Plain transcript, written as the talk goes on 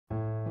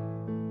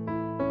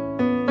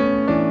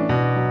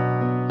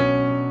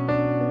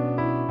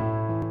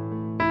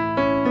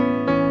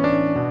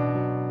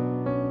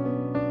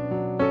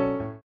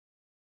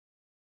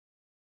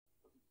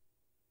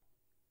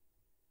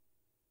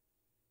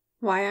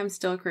Why I'm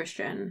Still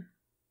Christian,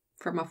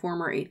 from a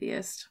former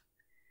atheist.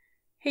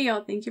 Hey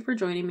y'all, thank you for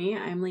joining me.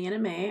 I'm Leanna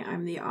May.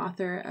 I'm the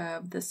author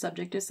of The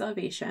Subject of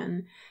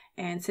Salvation,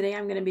 and today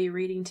I'm going to be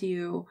reading to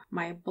you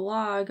my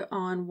blog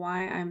on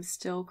why I'm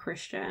still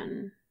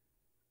Christian.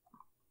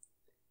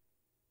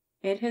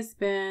 It has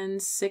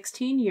been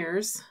 16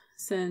 years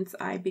since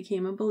I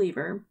became a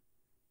believer.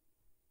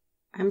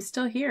 I'm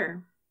still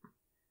here.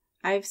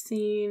 I've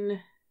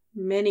seen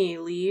many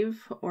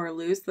leave or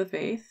lose the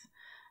faith.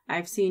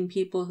 I've seen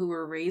people who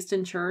were raised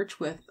in church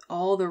with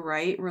all the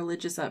right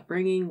religious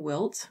upbringing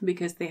wilt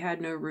because they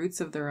had no roots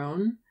of their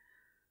own.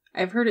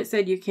 I've heard it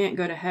said you can't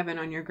go to heaven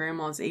on your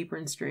grandma's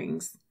apron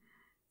strings.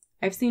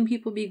 I've seen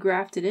people be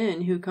grafted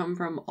in who come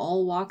from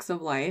all walks of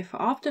life,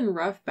 often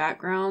rough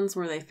backgrounds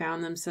where they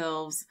found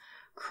themselves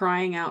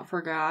crying out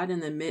for God in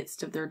the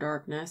midst of their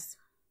darkness.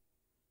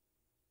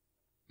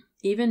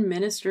 Even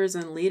ministers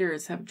and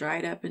leaders have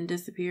dried up and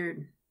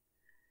disappeared.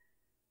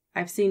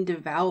 I've seen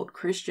devout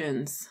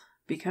Christians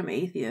become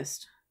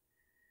atheist.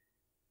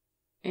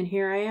 And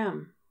here I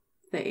am,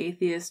 the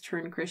atheist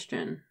turned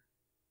Christian.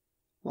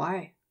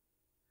 Why?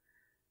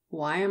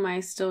 Why am I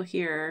still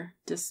here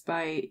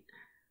despite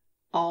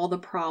all the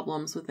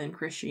problems within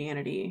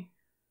Christianity?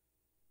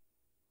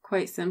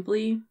 Quite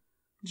simply,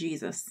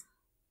 Jesus.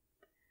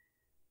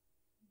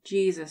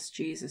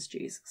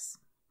 Jesus.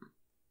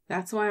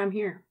 That's why I'm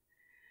here.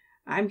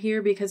 I'm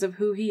here because of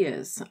who he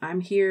is.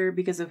 I'm here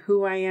because of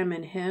who I am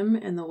in him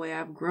and the way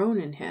I've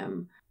grown in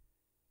him.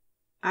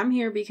 I'm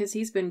here because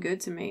he's been good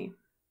to me.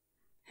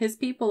 His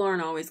people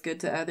aren't always good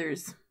to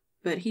others,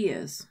 but he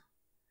is.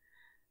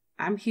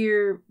 I'm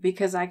here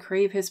because I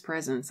crave his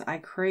presence. I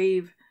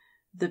crave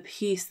the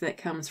peace that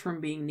comes from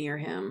being near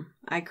him.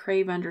 I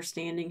crave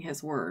understanding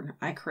his word.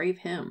 I crave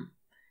him.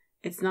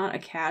 It's not a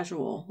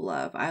casual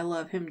love. I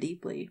love him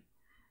deeply.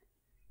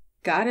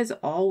 God is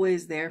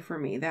always there for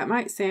me. That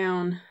might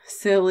sound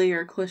silly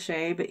or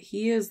cliche, but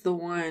he is the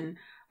one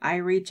I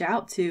reach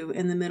out to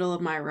in the middle of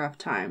my rough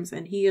times,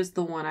 and he is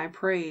the one I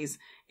praise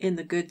in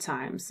the good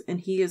times, and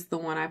he is the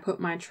one I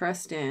put my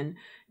trust in,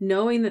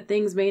 knowing that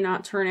things may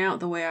not turn out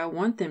the way I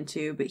want them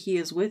to, but he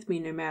is with me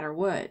no matter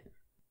what.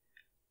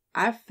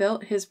 I've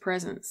felt his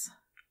presence.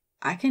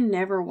 I can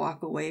never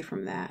walk away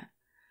from that.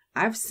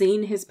 I've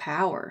seen his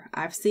power.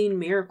 I've seen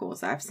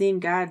miracles. I've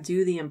seen God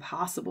do the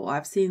impossible.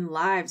 I've seen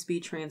lives be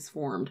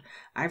transformed.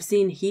 I've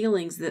seen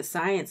healings that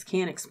science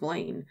can't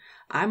explain.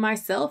 I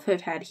myself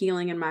have had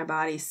healing in my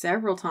body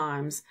several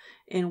times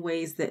in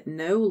ways that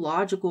no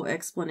logical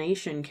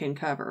explanation can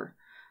cover.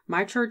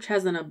 My church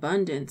has an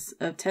abundance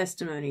of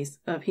testimonies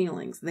of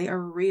healings. They are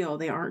real.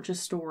 They aren't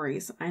just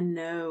stories. I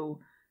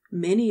know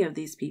many of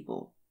these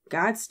people.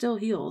 God still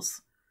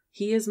heals.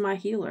 He is my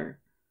healer.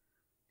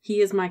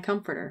 He is my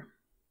comforter.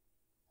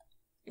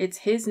 It's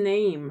his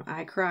name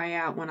I cry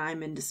out when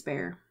I'm in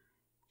despair.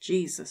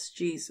 Jesus.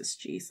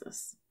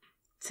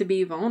 To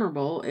be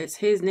vulnerable, it's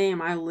his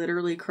name I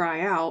literally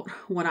cry out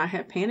when I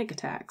have panic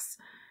attacks.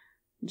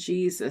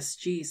 Jesus.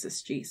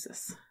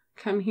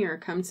 Come here,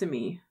 come to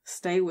me.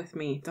 Stay with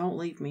me. Don't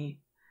leave me.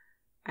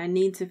 I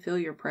need to feel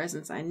your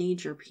presence. I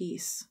need your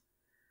peace.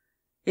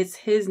 It's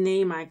his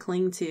name I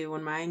cling to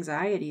when my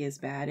anxiety is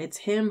bad. It's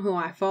him who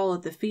I fall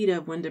at the feet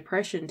of when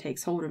depression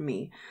takes hold of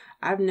me.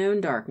 I've known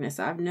darkness.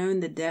 I've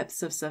known the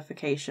depths of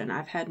suffocation.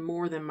 I've had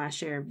more than my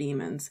share of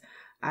demons.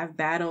 I've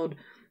battled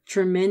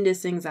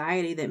tremendous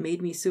anxiety that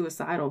made me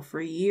suicidal. For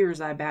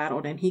years I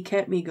battled, and he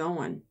kept me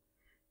going.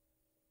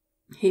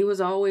 He was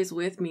always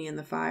with me in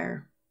the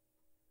fire.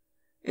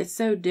 It's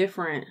so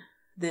different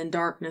than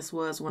darkness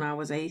was when I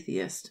was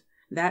atheist.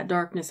 That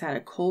darkness had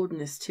a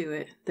coldness to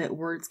it that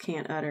words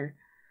can't utter.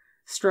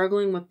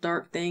 Struggling with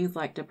dark things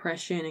like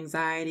depression,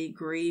 anxiety,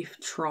 grief,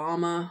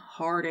 trauma,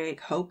 heartache,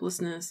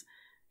 hopelessness.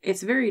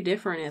 It's very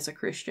different as a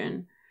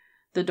Christian.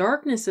 The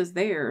darkness is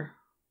there,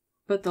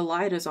 but the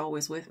light is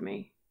always with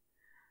me.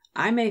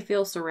 I may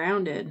feel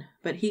surrounded,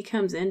 but he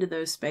comes into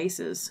those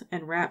spaces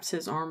and wraps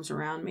his arms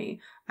around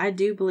me. I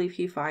do believe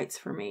he fights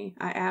for me.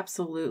 I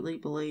absolutely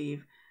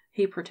believe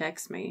he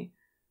protects me.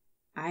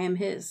 I am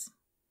his.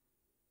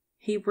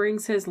 He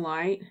brings his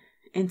light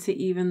into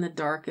even the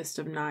darkest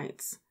of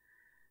nights.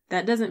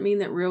 That doesn't mean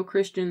that real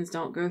Christians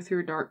don't go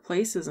through dark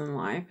places in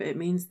life. It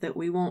means that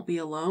we won't be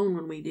alone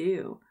when we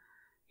do.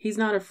 He's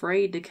not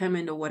afraid to come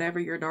into whatever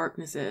your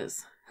darkness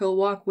is. He'll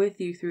walk with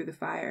you through the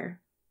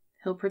fire.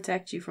 He'll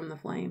protect you from the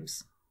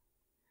flames.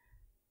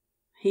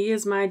 He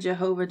is my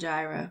Jehovah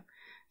Jireh.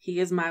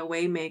 He is my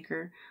way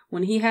maker.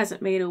 When he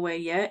hasn't made a way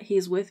yet,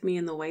 he's with me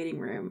in the waiting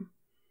room.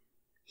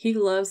 He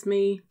loves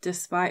me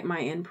despite my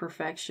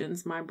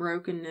imperfections, my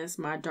brokenness,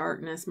 my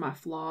darkness, my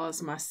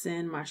flaws, my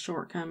sin, my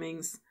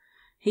shortcomings.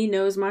 He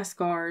knows my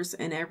scars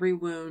and every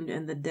wound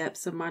and the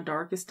depths of my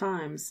darkest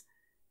times,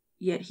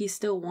 yet he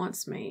still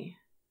wants me.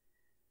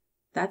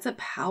 That's a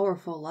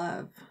powerful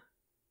love.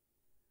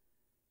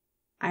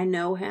 I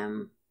know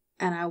him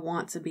and I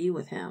want to be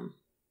with him.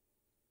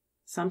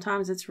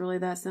 Sometimes it's really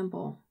that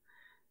simple.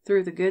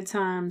 Through the good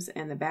times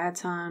and the bad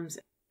times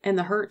and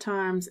the hurt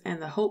times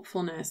and the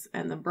hopefulness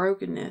and the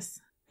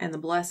brokenness and the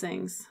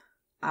blessings,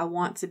 I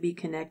want to be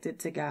connected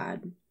to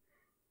God.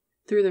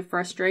 Through the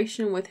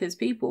frustration with his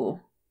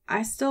people,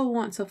 I still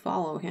want to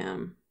follow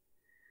him.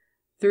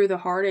 Through the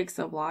heartaches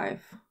of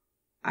life,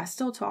 I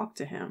still talk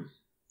to him.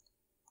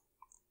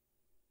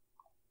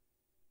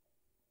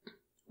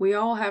 We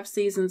all have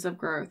seasons of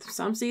growth.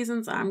 Some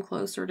seasons I'm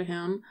closer to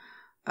him.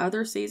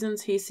 Other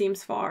seasons he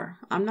seems far.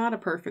 I'm not a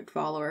perfect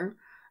follower.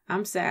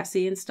 I'm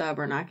sassy and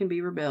stubborn. I can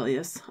be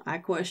rebellious. I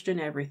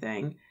question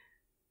everything.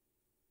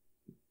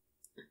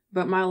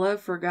 But my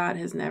love for God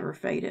has never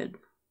faded.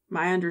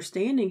 My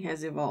understanding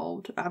has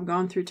evolved. I've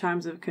gone through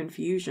times of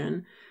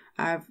confusion.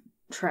 I've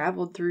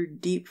traveled through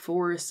deep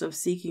forests of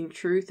seeking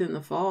truth in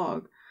the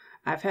fog.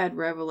 I've had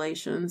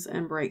revelations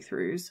and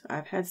breakthroughs.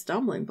 I've had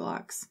stumbling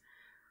blocks.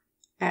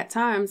 At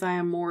times, I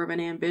am more of an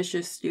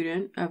ambitious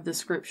student of the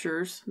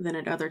scriptures than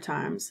at other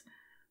times,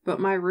 but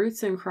my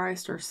roots in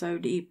Christ are so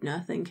deep,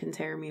 nothing can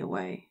tear me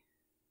away.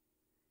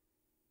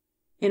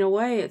 In a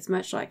way, it's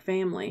much like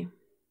family.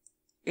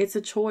 It's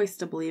a choice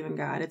to believe in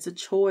God. It's a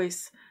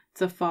choice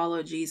to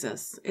follow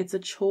Jesus. It's a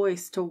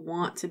choice to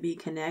want to be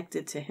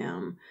connected to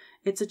him.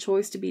 It's a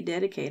choice to be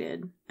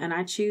dedicated, and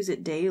I choose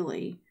it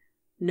daily.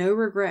 No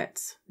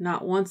regrets.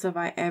 Not once have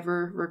I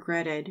ever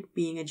regretted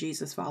being a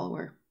Jesus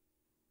follower.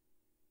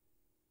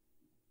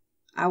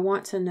 I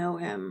want to know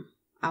him.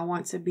 I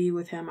want to be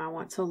with him. I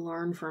want to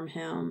learn from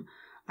him.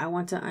 I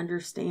want to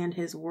understand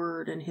his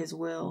word and his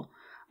will.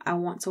 I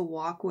want to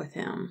walk with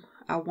him.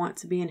 I want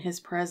to be in his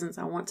presence.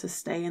 I want to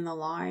stay in the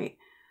light.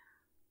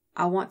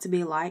 I want to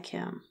be like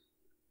him.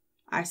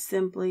 I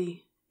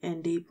simply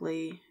and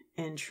deeply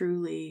and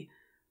truly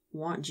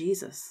want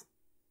Jesus.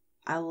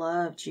 I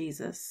love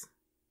Jesus.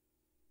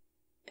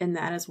 And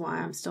that is why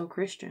I'm still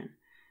Christian.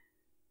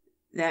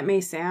 That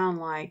may sound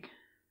like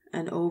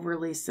an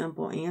overly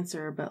simple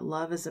answer, but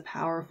love is a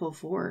powerful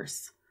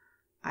force.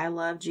 I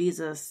love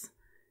Jesus,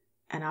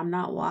 and I'm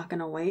not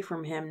walking away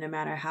from him no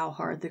matter how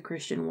hard the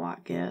Christian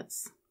walk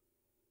gets.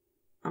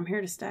 I'm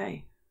here to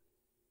stay.